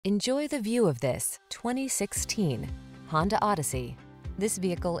Enjoy the view of this 2016 Honda Odyssey. This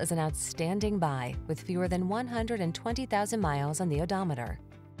vehicle is an outstanding buy with fewer than 120,000 miles on the odometer.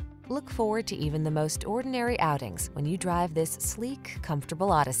 Look forward to even the most ordinary outings when you drive this sleek,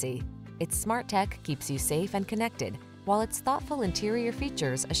 comfortable Odyssey. Its smart tech keeps you safe and connected, while its thoughtful interior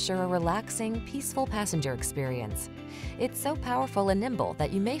features assure a relaxing, peaceful passenger experience. It's so powerful and nimble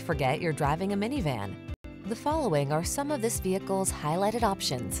that you may forget you're driving a minivan. The following are some of this vehicle's highlighted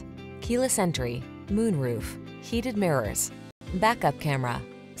options: keyless entry, moonroof, heated mirrors, backup camera,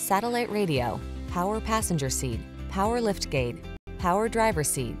 satellite radio, power passenger seat, power liftgate, power driver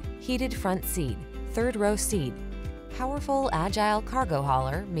seat, heated front seat, third row seat. Powerful, agile cargo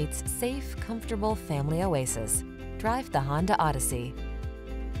hauler meets safe, comfortable family oasis. Drive the Honda Odyssey.